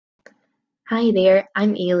Hi there,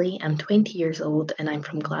 I'm Eilidh. I'm 20 years old and I'm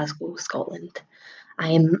from Glasgow, Scotland. I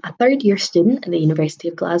am a third year student at the University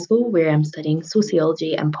of Glasgow where I'm studying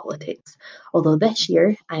sociology and politics. Although this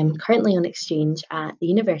year I'm currently on exchange at the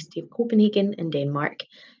University of Copenhagen in Denmark,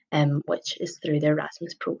 which is through the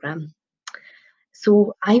Erasmus programme.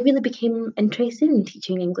 So I really became interested in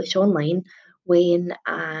teaching English online when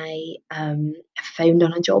I found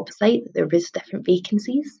on a job site that there was different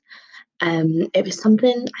vacancies. It was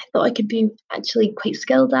something I thought I could be actually quite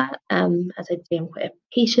skilled at, as I'd say I'm quite a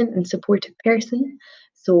patient and supportive person.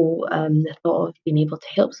 So the thought of being able to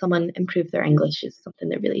help someone improve their English is something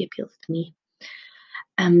that really appeals to me.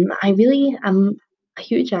 I really am a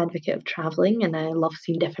huge advocate of traveling and I love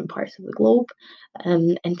seeing different parts of the globe.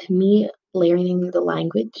 And to me, learning the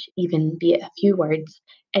language, even be it a few words,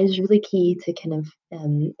 is really key to kind of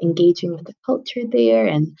engaging with the culture there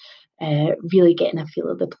and really getting a feel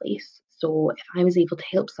of the place. So if I was able to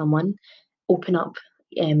help someone open up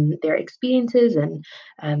their experiences and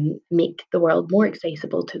make the world more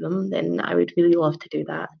accessible to them, then I would really love to do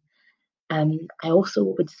that. I also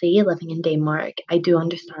would say, living in Denmark, I do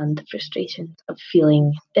understand the frustrations of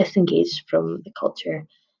feeling disengaged from the culture.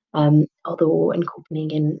 Although in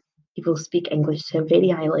Copenhagen, people speak English to a very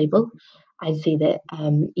high level, I'd say that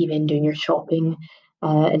even doing your shopping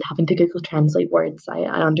and having to Google Translate words, I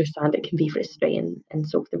understand it can be frustrating. And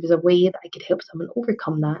so, if there was a way that I could help someone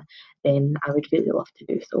overcome that, then I would really love to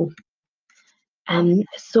do so.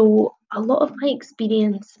 So a lot of my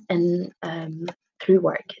experience in through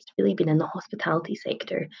work has really been in the hospitality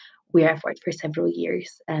sector, where I've worked for several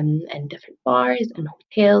years in different bars and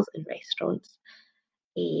hotels and restaurants.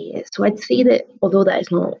 So I'd say that although that is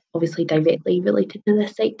not obviously directly related to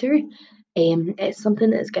this sector, it's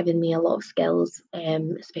something that's given me a lot of skills,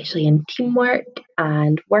 especially in teamwork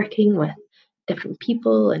and working with different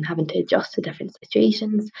people and having to adjust to different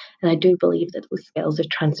situations. And I do believe that those skills are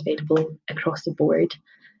transferable across the board.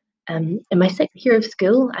 In my sixth year of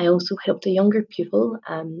school, I also helped a younger pupil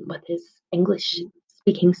with his English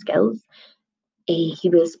speaking skills. He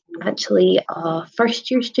was actually a first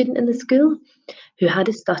year student in the school who had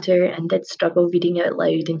a stutter and did struggle reading out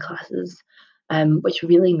loud in classes, which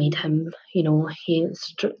really made him,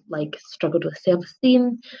 struggled with self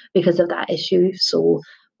esteem because of that issue. So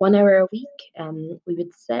 1 hour a week, we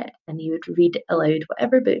would sit and he would read aloud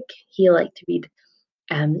whatever book he liked to read.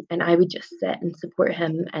 And I would just sit and support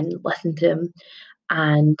him and listen to him.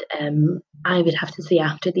 And I would have to say,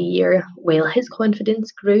 after the year, while his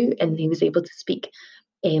confidence grew and he was able to speak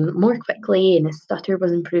more quickly and his stutter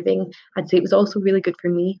was improving, I'd say it was also really good for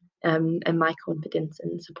me and my confidence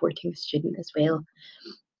in supporting the student as well.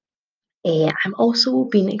 I'm also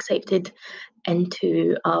being accepted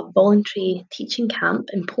into a voluntary teaching camp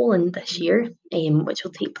in Poland this year, which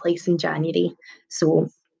will take place in January. So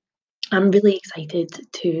I'm really excited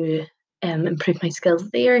to improve my skills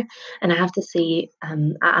there. And I have to say,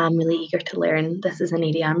 I am really eager to learn. This is an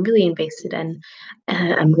area I'm really invested in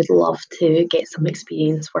and would love to get some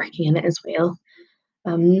experience working in it as well.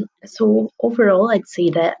 So overall, I'd say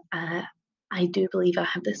that I do believe I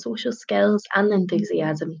have the social skills and the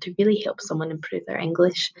enthusiasm to really help someone improve their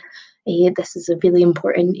English. This is a really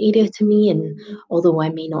important area to me, and although I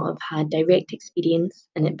may not have had direct experience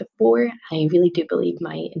in it before, I really do believe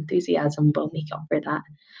my enthusiasm will make up for that.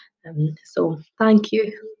 So, thank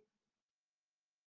you.